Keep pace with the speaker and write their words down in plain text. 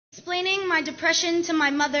Explaining my depression to my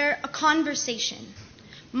mother, a conversation.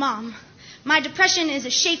 Mom, my depression is a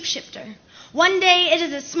shapeshifter. One day it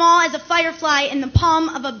is as small as a firefly in the palm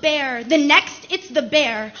of a bear. The next, it's the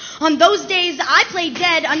bear. On those days, I play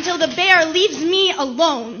dead until the bear leaves me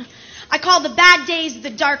alone. I call the bad days the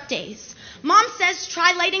dark days. Mom says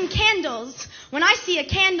try lighting candles. When I see a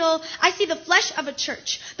candle, I see the flesh of a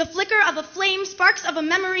church, the flicker of a flame, sparks of a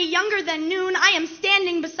memory younger than noon. I am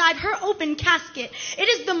standing beside her open casket. It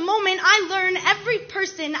is the moment I learn every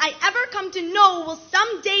person I ever come to know will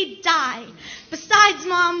someday die. Besides,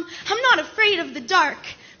 Mom, I'm not afraid of the dark.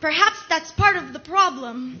 Perhaps that's part of the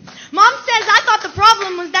problem. Mom says I thought the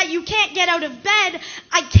problem was that you can't get out of bed.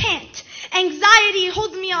 I can't. Anxiety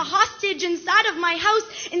holds me a hostage inside of my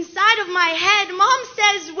house, inside of my head. Mom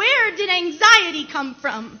says, where did anxiety come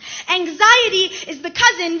from? Anxiety is the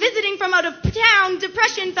cousin visiting from out of town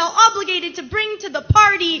depression felt obligated to bring to the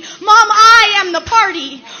party. Mom, I am the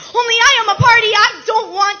party. Only I am a party I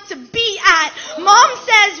don't want to be at. Mom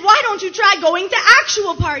says, why don't you try going to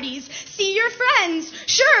actual parties? See your friends.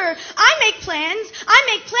 Sure, I make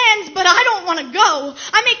plans, but I don't want to go.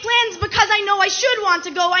 I make plans because I know I should want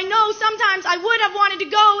to go. I know sometimes I would have wanted to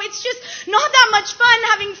go. It's just not that much fun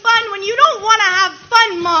having fun when you don't want to have fun,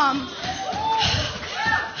 Mom.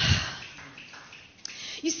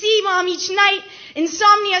 You see, Mom, each night,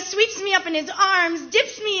 insomnia sweeps me up in his arms,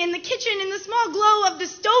 dips me in the kitchen in the small glow of the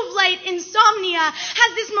stove light. Insomnia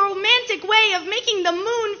has this romantic way of making the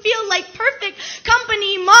moon feel like perfect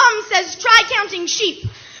company. Mom says, try counting sheep.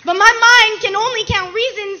 But my mind can only count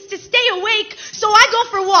reasons to stay awake, so I go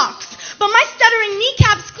for walks. But my stuttering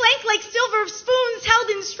kneecaps clank like silver spoons held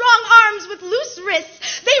in strong arms with loose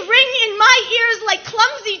wrists. They ring in my ears like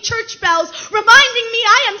clumsy church bells, reminding me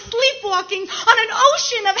I am sleepwalking on an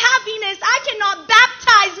ocean of happiness I cannot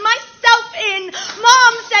baptize myself in.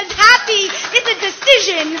 Mom says happy is a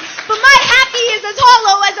decision, but my happy is as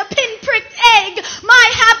hollow as a pinpricked egg. My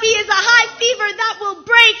happy is a high fever that will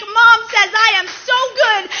break. Mom says I am so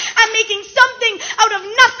good at making something out of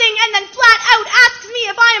nothing and then flat out asks me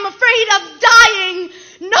if I am afraid of dying.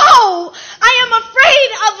 No, I am afraid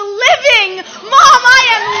of living. Mom, I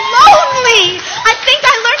am lonely. I think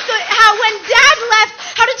I learned how when Dad left,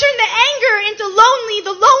 how to turn the anger into lonely,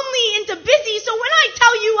 the lonely into busy. So when I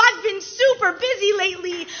tell you I've been super busy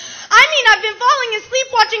lately, I mean I've been falling asleep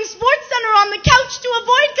watching sports